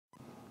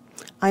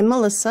I'm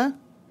Melissa,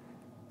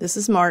 this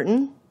is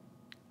Martin,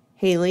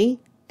 Haley,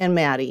 and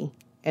Maddie,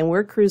 and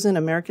we're cruising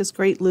America's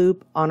Great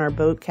Loop on our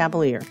boat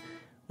Cavalier.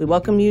 We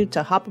welcome you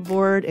to hop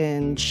aboard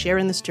and share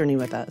in this journey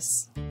with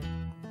us.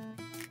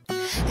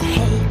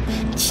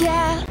 Hey,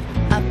 child,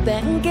 up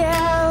and go.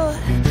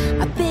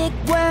 A big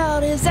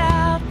world is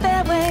out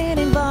there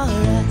waiting for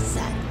us.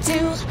 I do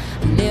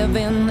live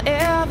in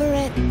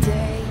every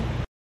day.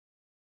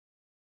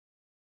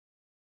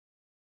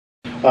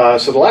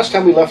 So the last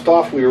time we left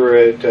off, we were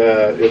at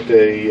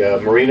the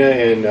marina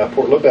in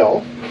Port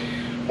LaBelle,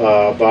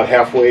 about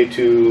halfway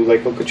to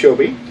Lake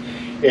Okeechobee.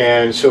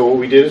 And so what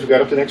we did is we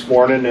got up the next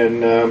morning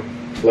and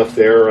left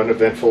there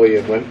uneventfully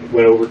and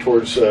went over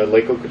towards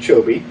Lake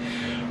Okeechobee.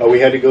 We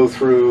had to go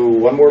through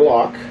one more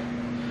lock,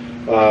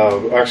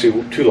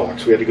 actually two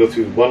locks. We had to go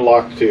through one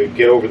lock to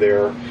get over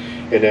there,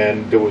 and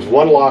then there was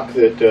one lock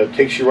that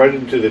takes you right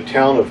into the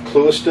town of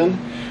Clewiston,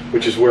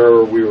 which is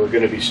where we were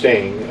going to be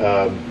staying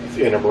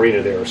in a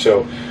marina there.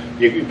 So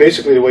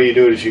basically the way you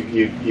do it is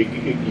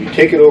you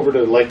take it over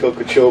to Lake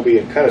Okeechobee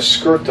and kind of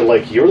skirt the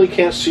lake. You really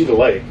can't see the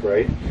lake,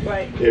 right?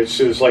 Right.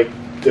 It's like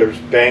there's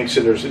banks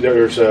and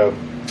there's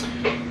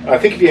I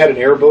think if you had an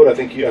airboat, I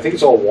think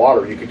it's all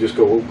water. You could just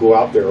go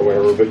out there or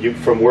whatever. But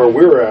from where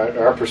we were at,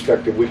 our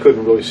perspective, we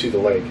couldn't really see the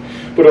lake.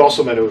 But it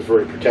also meant it was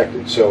very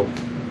protected. So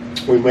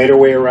we made our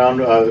way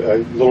around a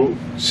little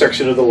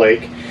section of the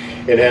lake,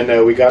 and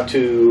then we got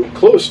to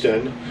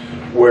Clewiston,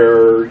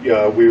 where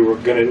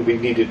we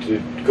needed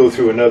to go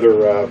through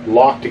another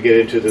lock to get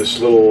into this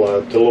the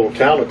little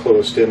town of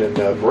Clewiston and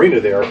marina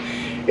there,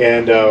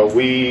 and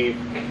we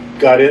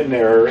got in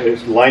there,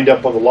 it lined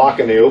up on the lock,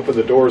 and they opened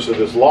the doors of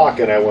this lock,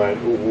 and I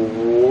went,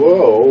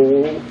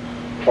 whoa,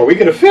 are we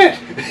going to fit?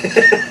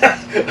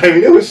 I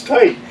mean, it was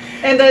tight.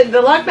 And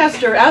the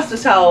lockmaster asked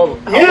us how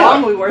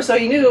long we were, so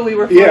he knew we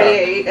were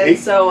 48, and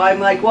so I'm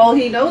like, well,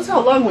 he knows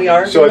how long we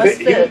are, so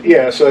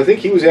so I think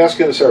he was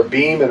asking us our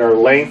beam and our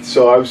length,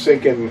 so I was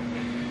thinking,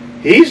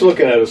 he's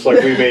looking at us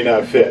like we may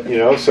not fit, you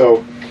know,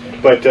 so,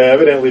 but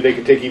evidently they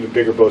could take even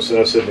bigger boats than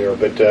us in there,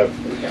 but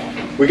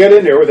we got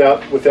in there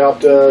without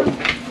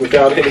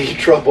any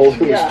trouble.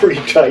 It was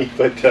pretty tight,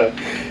 but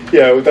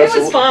yeah. It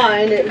was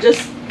fine, it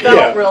just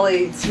felt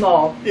really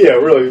small. Yeah,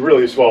 really,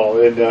 really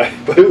small, and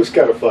but it was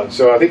kind of fun.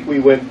 So I think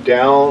we went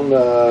down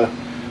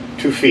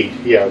 2 feet.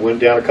 Yeah, went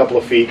down a couple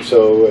of feet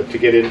so to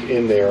get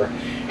in there,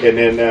 and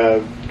then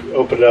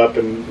opened it up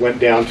and went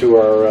down to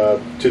our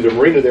to the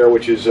marina there,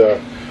 which is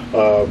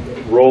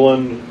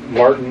Roland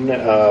Martin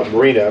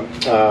Marina.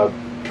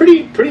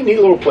 Pretty neat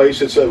little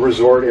place. It's a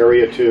resort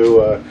area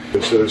too.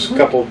 So there's a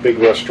couple of big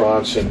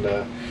restaurants and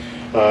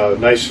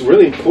nice,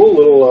 really cool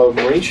little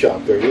marine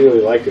shop there. You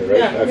really like it,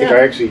 right? I think I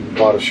actually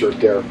bought a shirt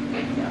there.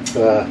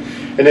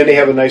 And then they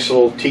have a nice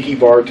little tiki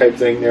bar type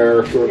thing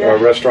there, a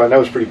restaurant. That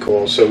was pretty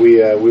cool. So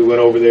we went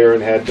over there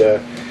and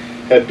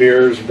had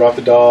beers, and brought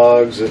the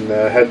dogs, and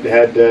had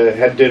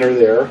dinner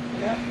there.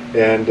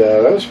 And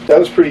that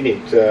was pretty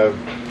neat.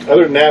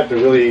 Other than that,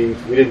 we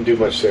didn't do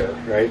much there,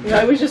 right? No,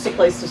 it was just a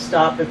place to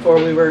stop before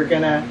we were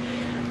gonna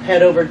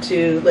head over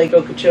to Lake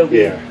Okeechobee.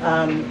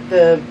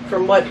 Yeah.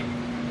 From what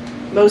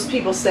most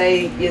people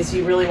say is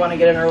you really want to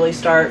get an early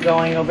start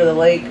going over the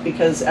lake,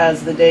 because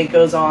as the day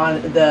goes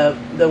on, the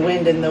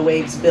wind and the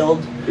waves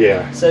build.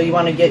 Yeah. So you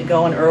want to get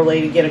going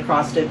early to get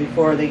across it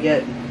before they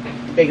get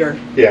bigger.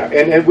 Yeah,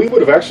 and we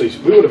would have actually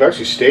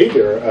stayed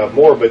there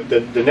more, but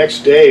the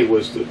next day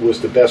was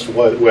the best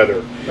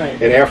weather. Right.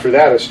 And after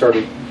that, it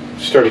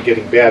started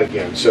getting bad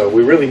again. So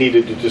we really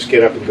needed to just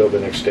get up and go the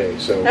next day.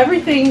 So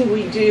everything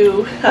we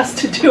do has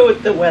to do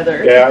with the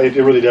weather. Yeah, it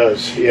really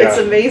does. Yeah. It's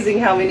amazing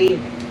how many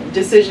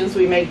decisions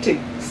we make to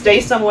stay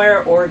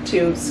somewhere or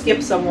to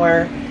skip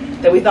somewhere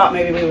that we thought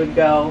maybe we would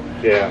go.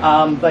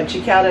 Yeah. But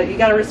you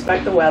gotta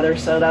respect the weather,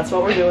 so that's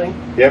what we're doing.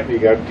 Yep, you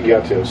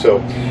got to. So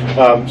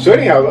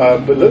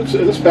anyhow, but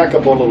let's back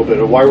up a little bit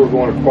of why we're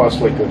going across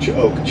Lake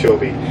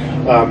Okeechobee.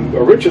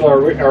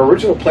 Our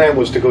original plan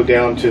was to go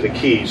down to the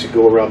Keys and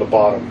go around the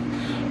bottom.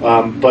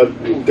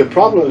 But the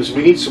problem is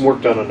we need some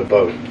work done on the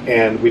boat,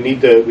 and we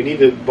need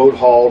the boat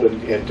hauled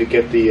and to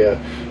get the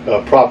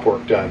prop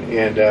work done.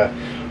 And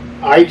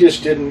I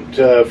just didn't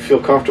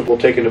feel comfortable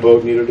taking the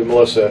boat, neither did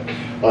Melissa,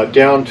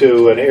 down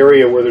to an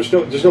area where there's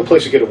no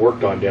place to get it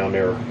worked on down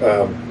there,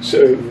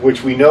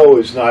 which we know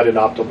is not in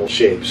optimal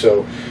shape.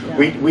 So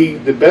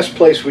the best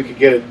place we could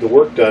get the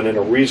work done in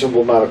a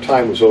reasonable amount of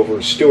time was over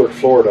in Stuart,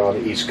 Florida,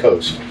 on the East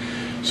Coast.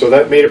 So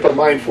that made up our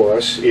mind for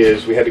us.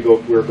 Is we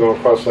were going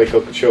across Lake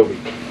Okeechobee.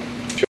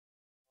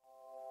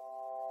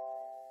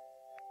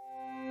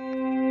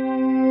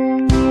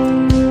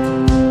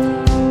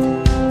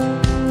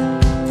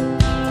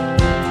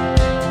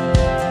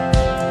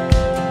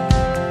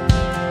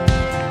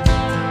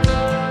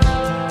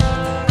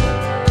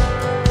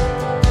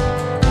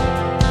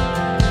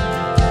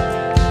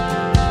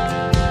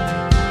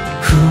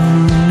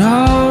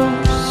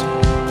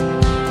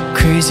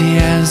 Crazy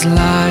as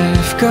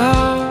life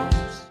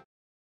goes.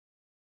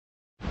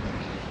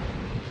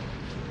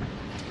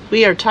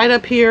 We are tied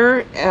up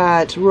here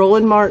at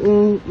Roland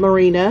Martin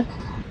Marina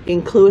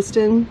in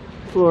Clewiston,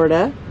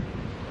 Florida.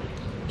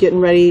 Getting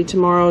ready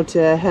tomorrow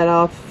to head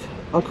off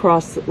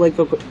across Lake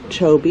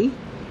Okeechobee.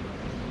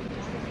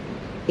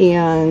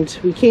 And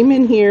we came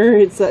in here.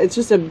 It's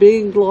just a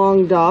big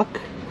long dock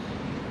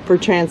for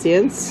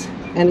transients,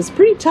 and it's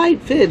pretty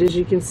tight fit, as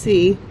you can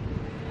see.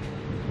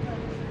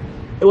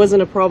 It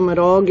wasn't a problem at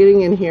all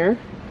getting in here,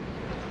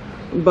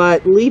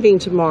 but leaving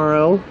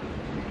tomorrow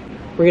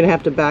we're gonna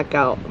have to back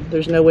out.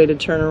 There's no way to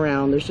turn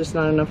around. There's just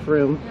not enough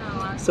room.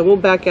 So we'll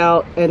back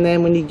out, and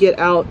then when you get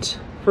out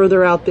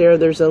further out there,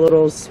 there's a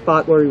little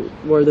spot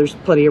where there's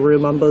plenty of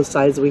room on both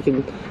sides. We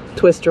can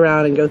twist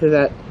around and go through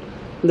that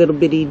little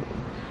bitty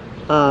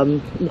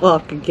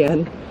walk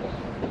again.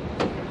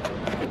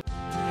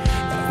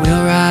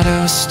 We'll write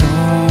a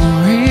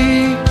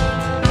story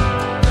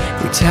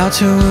we tell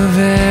to a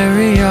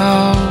very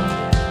own.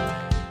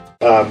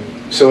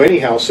 So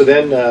anyhow, so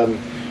then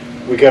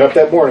we got up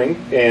that morning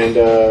and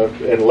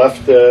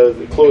left the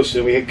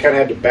Clewiston. We kind of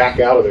had to back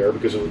out of there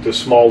because of this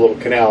small little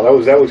canal.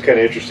 That was kind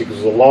of interesting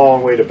because it was a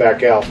long way to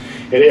back out,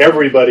 and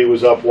everybody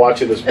was up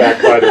watching us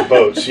back by their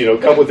boats. You know,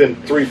 come within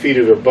 3 feet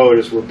of their boat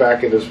as we're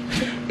backing this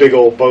big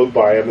old boat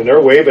by them, and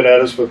they're waving at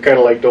us, but kind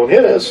of like, "Don't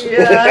hit us."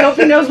 Yeah, I hope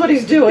he knows what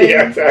he's doing.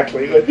 Yeah,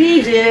 exactly.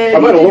 He did. I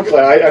might have looked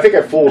like I think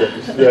I fooled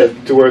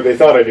them to where they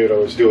thought I knew what I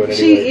was doing.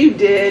 Anyway. You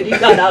did. You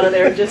got out of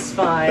there just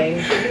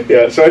fine.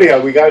 Yeah. So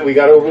anyhow, we got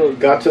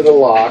to the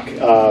lock,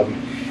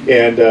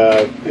 and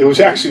it was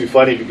actually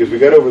funny because we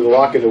got over the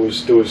lock, and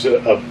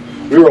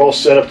we were all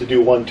set up to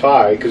do one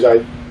tie because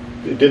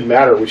it didn't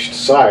matter which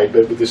side,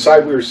 but with the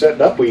side we were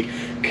setting up, we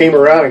came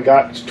around and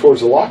got towards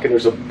the lock, and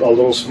there's a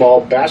little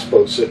small bass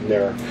boat sitting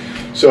there.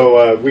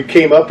 So we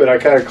came up, and I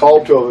kind of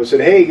called to him and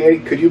said, "Hey,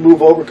 could you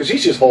move over?" Because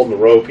he's just holding the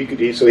rope.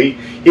 So he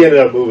ended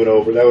up moving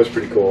over. That was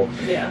pretty cool.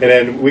 Yeah. And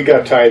then we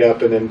got tied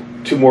up, and then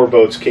 2 more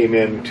boats came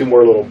in. 2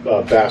 more little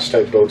bass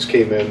type boats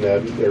came in.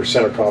 Their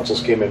center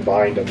consoles came in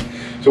behind them.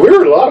 So we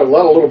were a lot of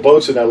little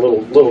boats in that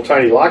little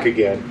tiny lock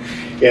again,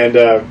 and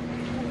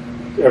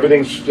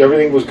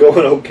everything was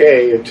going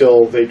okay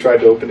until they tried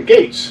to open the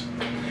gates,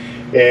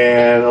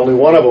 and only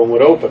one of them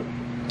would open.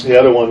 The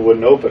other one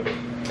wouldn't open.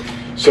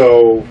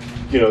 So,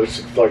 you know,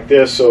 it's like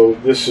this. So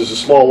this is a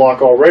small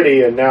lock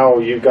already, and now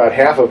you've got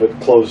half of it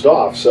closed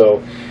off.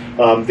 So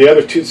the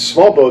other 2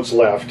 small boats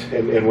left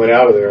and went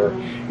out of there,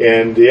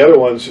 and the other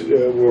ones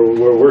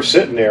were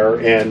sitting there.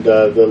 And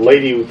the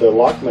lady with the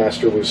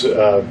lockmaster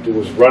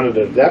was running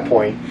at that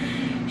point.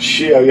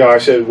 I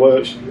said,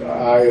 "Well,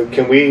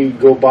 can we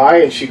go by?"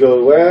 And she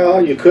goes,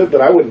 "Well, you could,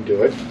 but I wouldn't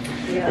do it."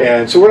 Yeah.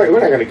 And so we're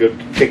not going to go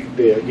take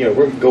we're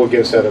going to go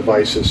against that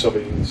advice of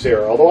somebody that's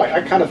there. Although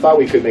I kind of thought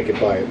we could make it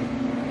by it.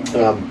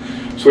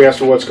 So we asked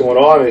her what's going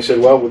on, and they said,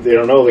 "Well, they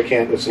don't know. They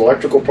can't. It's an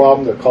electrical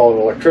problem. They're calling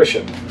an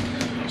electrician."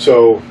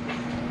 So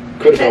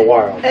could have been a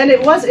while. And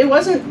it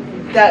wasn't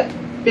that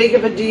big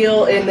of a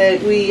deal in that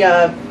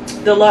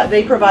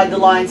they provide the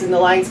lines, and the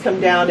lines come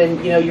down,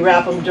 and you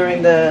wrap them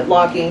during the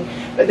locking.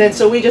 But then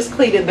so we just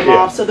cleated them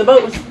off. So the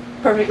boat was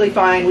perfectly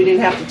fine. We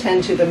didn't have to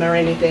tend to them or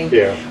anything.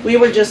 Yeah. We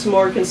were just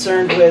more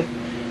concerned with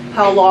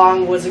how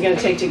long was it going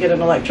to take to get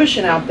an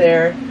electrician out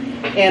there,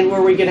 and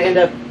were we going to end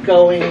up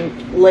going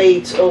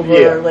late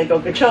over Lake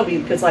Okeechobee?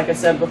 Because like I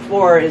said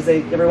before,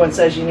 everyone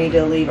says you need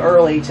to leave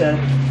early to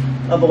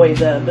avoid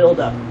the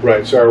buildup.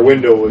 Right. So our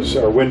window was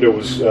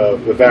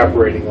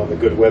evaporating on the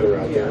good weather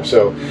out there.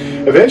 So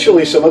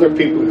eventually, some other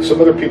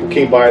people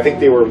came by. I think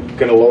they were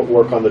going to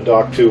work on the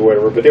dock too, or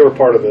whatever. But they were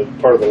part of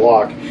the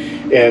lock.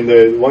 And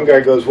the one guy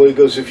goes, "Well, he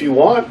goes, if you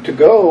want to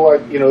go,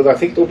 I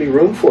think there'll be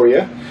room for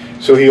you."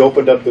 So he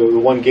opened up the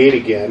one gate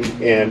again,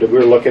 and we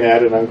were looking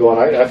at it, and I'm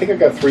going, I think I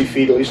got 3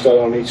 feet at least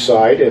on each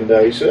side. And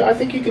he said, "I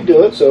think you can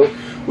do it." So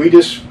we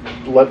just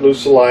let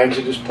loose the lines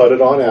and just put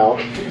it on out.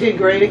 You did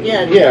great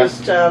again. Yeah.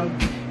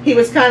 He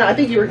was kind of, I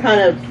think you were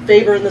kind of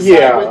favoring the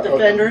side with the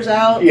fenders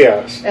out.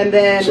 Yes. And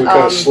then so we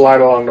kind of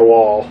slide along the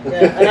wall.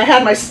 Yeah, and I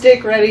had my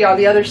stick ready on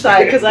the other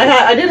side because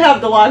I did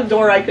have the locked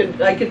door. I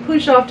could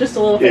push off just a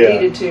little if I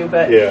needed to,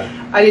 but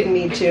I didn't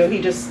need to. He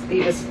just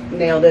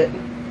nailed it.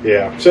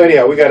 Yeah. So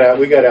anyhow, we got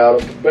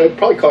out, but it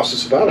probably cost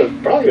us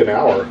probably an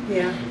hour.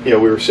 Yeah.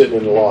 We were sitting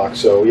in the lock,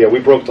 so we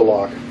broke the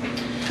lock.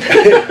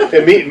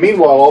 And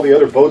meanwhile, all the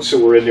other boats that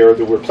were in there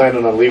that were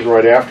planning on leaving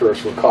right after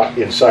us were caught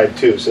inside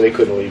too, so they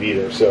couldn't leave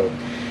either. So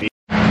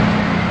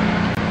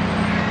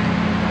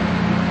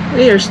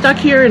we are stuck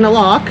here in a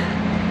lock.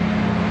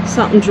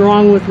 Something's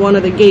wrong with one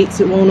of the gates;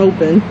 it won't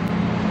open.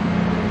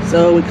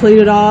 So we clean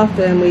it off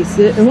and we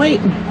sit and wait.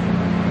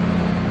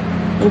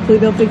 Hopefully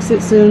they'll fix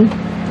it soon.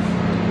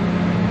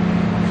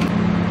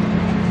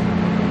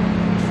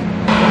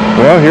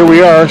 Well, here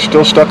we are,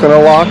 still stuck in a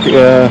lock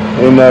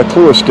in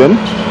Clewiston.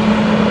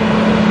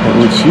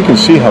 And you can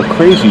see how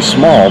crazy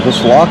small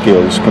this lock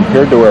is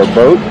compared to our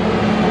boat.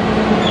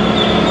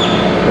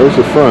 There's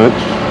the front.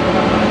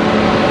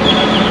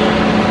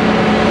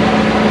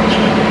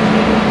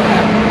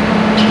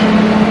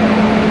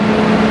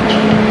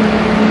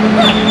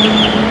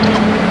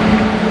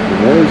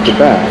 And there's the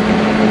back.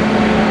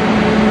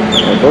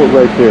 Our boat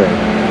right there.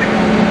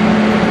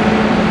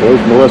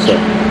 There's Melissa.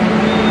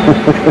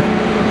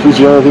 She's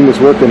the only thing that's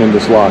working in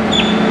this lock.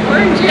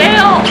 We're in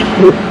jail.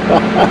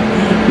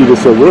 You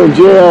just said, we're in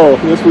jail.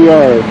 Yes, we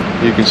are.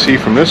 You can see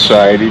from this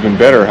side even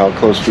better how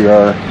close we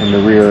are in the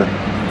rear.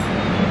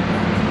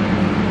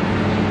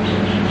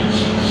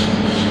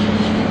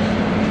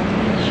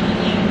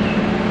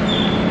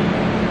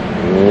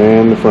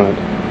 And the front.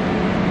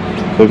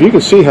 So if you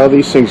can see how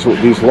these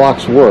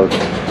locks work,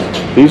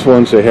 these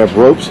ones, they have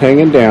ropes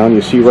hanging down.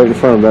 You see right in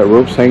front of that,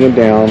 ropes hanging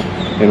down.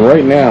 And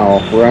right now,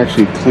 we're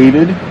actually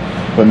cleated.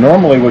 But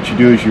normally what you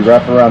do is you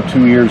wrap around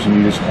 2 ears and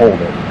you just hold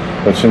it.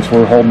 But since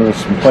we're holding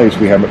this in place,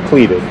 we have it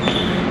cleated.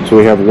 So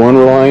we have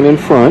one line in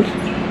front,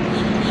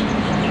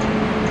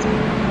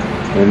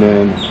 and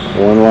then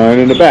one line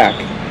in the back.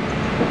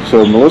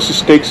 So Melissa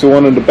stakes the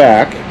one in the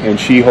back, and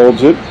she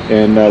holds it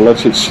and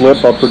lets it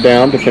slip up or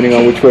down depending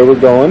on which way we're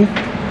going.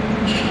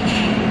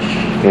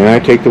 And I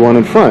take the one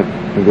in front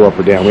and go up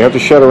or down. We have to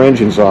shut our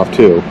engines off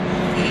too,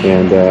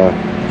 and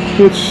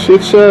it's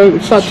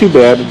not too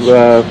bad.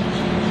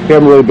 We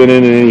haven't really been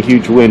in any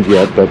huge wind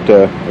yet, but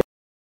into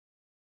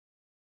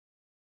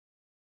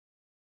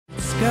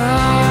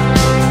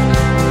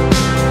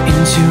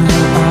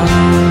the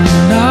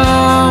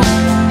unknown,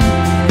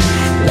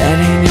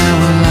 letting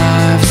our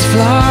lives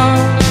flow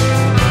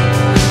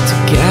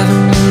together,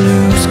 we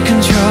lose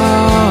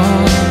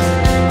control.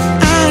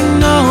 I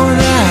know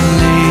that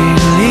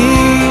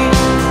lately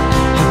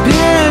I've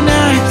been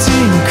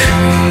acting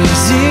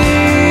crazy.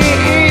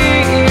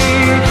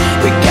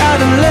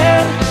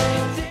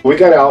 We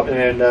got out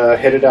and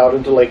headed out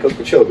into Lake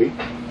Okeechobee,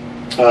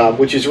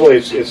 which is really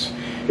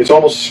it's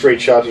almost a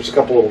straight shot. There's a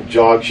couple little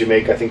jogs you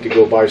make, I think, to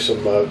go by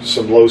some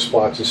low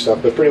spots and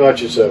stuff, but pretty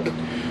much it's a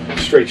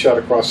straight shot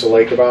across the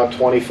lake, about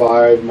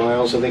 25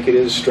 miles, I think it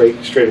is,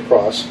 straight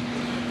across.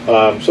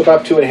 So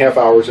about 2.5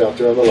 hours out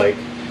there on the lake.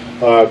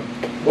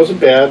 Wasn't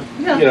bad.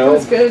 Yeah, you know, it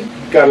was good.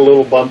 Got a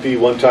little bumpy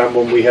one time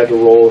when we had to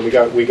roll, and we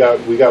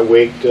got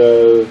waked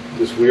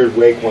this weird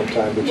wake one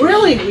time. Which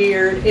really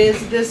weird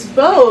is this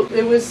boat.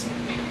 It was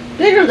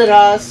bigger than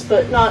us,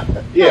 but not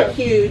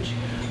huge.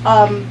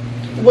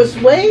 Was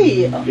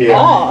way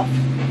off.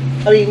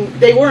 I mean,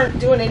 they weren't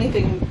doing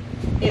anything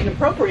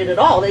inappropriate at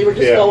all. They were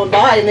just going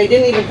by, and they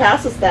didn't even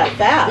pass us that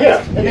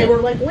fast. And they were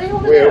like way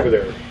over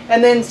there.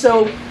 And then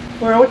so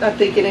we're not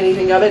thinking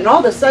anything of it, and all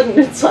of a sudden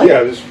it's like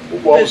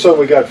all of a sudden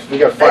we got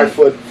 5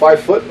 foot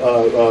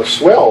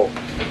swell,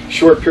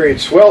 short period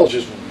swells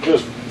just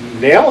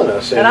nailing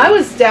us. And I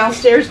was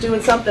downstairs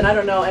doing something, I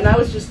don't know, and I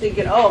was just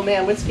thinking, oh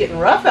man, it's getting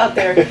rough out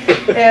there.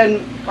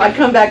 And I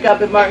come back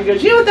up and Martin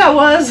goes, you know what that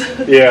was?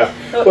 Yeah.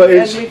 Well,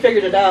 and we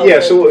figured it out. Yeah,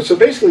 so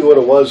basically what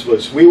it was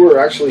we were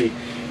actually,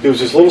 there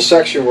was this little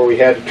section where we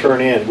had to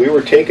turn in. We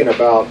were taking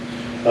about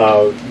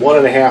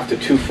 1.5 to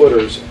 2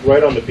 footers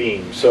right on the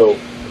beam. So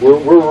we're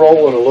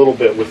rolling a little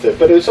bit with it,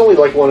 but it's only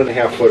like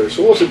 1.5 footers,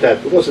 so it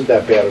wasn't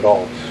that bad at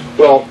all.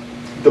 Well,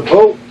 the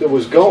boat that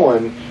was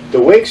going,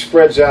 the wake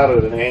spreads out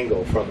at an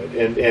angle from it,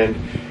 and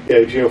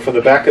you know, from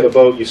the back of the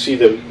boat, you see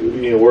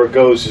where it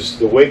goes is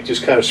the wake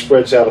just kind of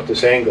spreads out at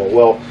this angle.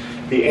 Well,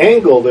 the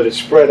angle that it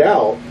spread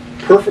out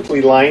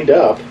perfectly lined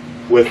up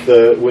with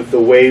the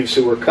waves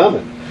that were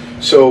coming.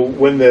 So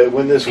when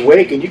this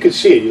wake, and you could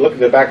see it, you look at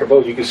the back of the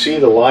boat, you can see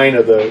the line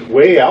of the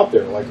way out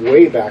there, like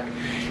way back,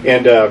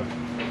 and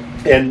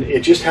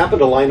it just happened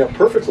to line up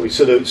perfectly.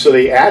 So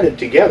they added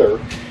together.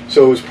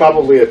 So it was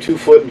probably a 2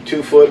 foot and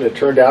 2 foot, and it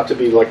turned out to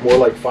be like more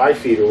like 5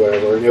 feet or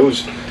whatever. And it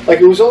was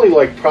only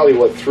like probably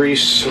what 3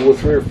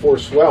 or 4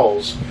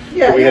 swells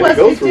that we had to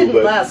go through. It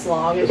didn't last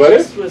long. It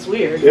was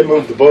weird. It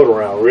moved the boat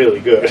around really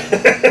good.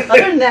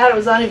 Other than that, it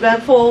was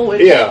uneventful.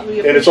 Which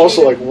and it's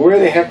also like, where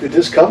the heck did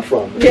this come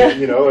from? Yeah.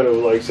 You know, and it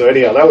was like, so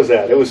anyhow, that was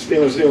that. It was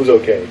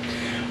okay.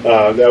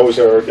 That was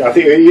I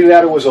think either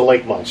that or it was a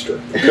lake monster.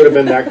 It could have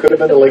been that. Could have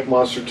been a lake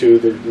monster too,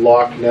 the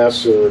Loch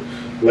Ness or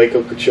Lake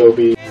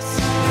Okeechobee.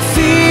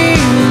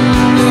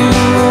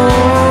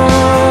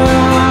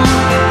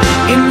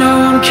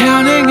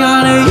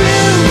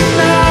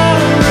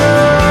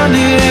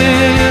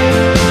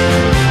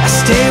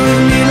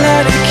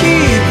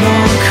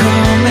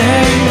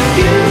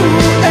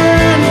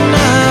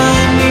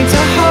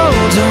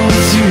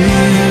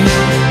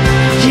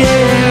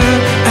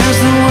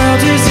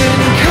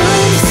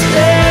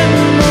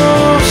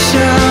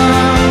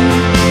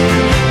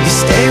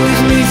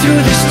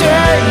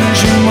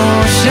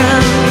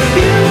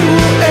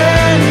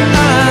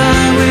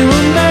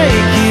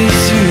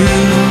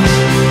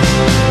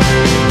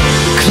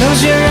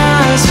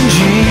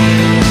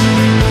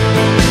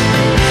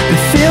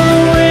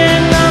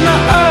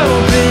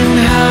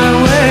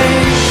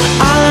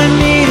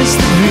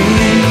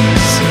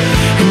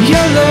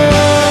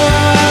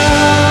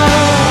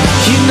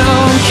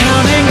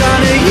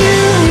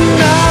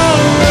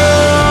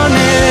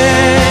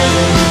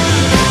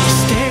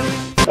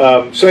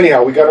 So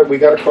anyhow, we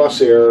got across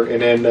there, and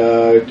then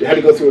had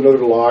to go through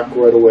another lock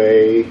right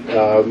away.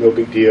 No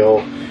big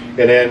deal.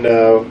 And then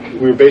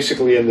we were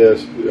basically in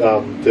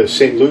the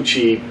St.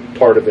 Lucie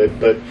part of it,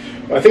 but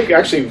I think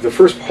actually the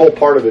first whole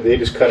part of it they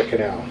just cut a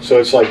canal, so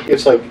it's like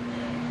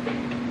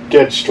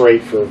dead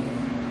straight for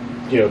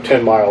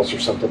 10 miles or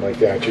something like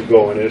that. You're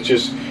going, and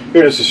you're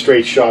just a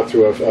straight shot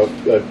through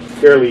a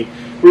fairly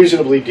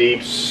reasonably deep,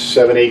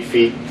 7-8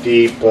 feet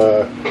deep,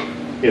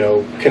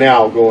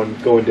 canal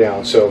going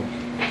down. So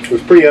it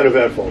was pretty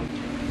uneventful.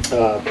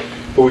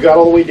 But we got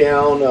all the way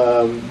down.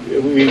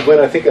 We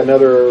went, I think,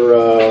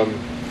 another.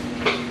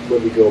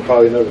 Where'd we go?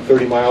 Probably another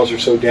 30 miles or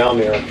so down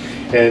there,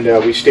 and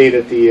we stayed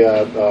at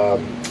the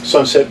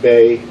Sunset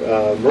Bay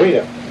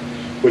Marina,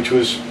 which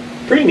was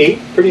pretty neat,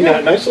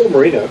 nice little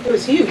marina. It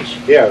was huge.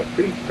 Yeah,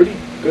 pretty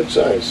good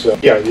size. So,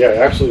 yeah,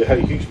 absolutely. It had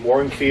a huge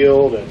mooring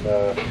field, and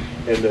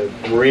the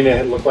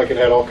marina looked like it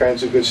had all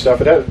kinds of good stuff.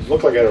 It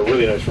looked like it had a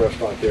really nice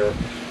restaurant there.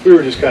 We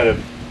were just kind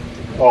of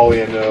all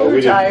in. We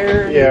were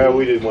tired. Yeah,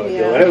 we didn't want to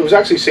go. And it was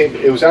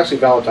actually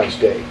Valentine's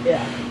Day.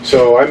 Yeah.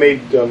 So I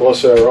made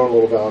Melissa our own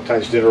little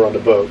Valentine's dinner on the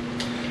boat.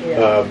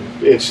 Yeah.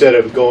 Instead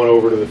of going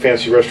over to the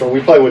fancy restaurant.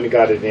 We probably wouldn't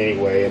have got it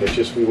anyway, and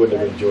we wouldn't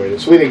have enjoyed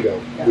it. So we didn't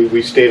go. Yeah.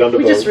 We stayed on the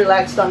boat. We just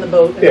relaxed on the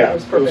boat, and it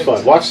was perfect. It was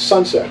fun. Watch the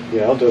sunset.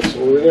 That's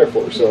what we were there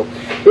for. So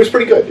it was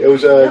pretty good. It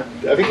was I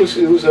think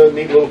it was a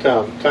neat little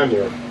time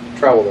there,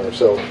 travel there.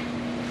 So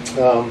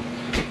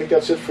I think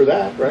that's it for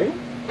that, right?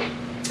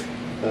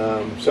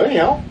 So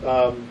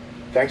anyhow,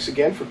 thanks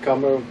again for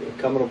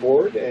coming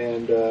aboard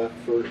and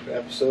for an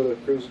episode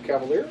of Cruising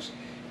Cavaliers,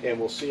 and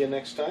we'll see you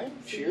next time.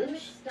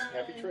 Cheers.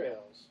 Happy trails.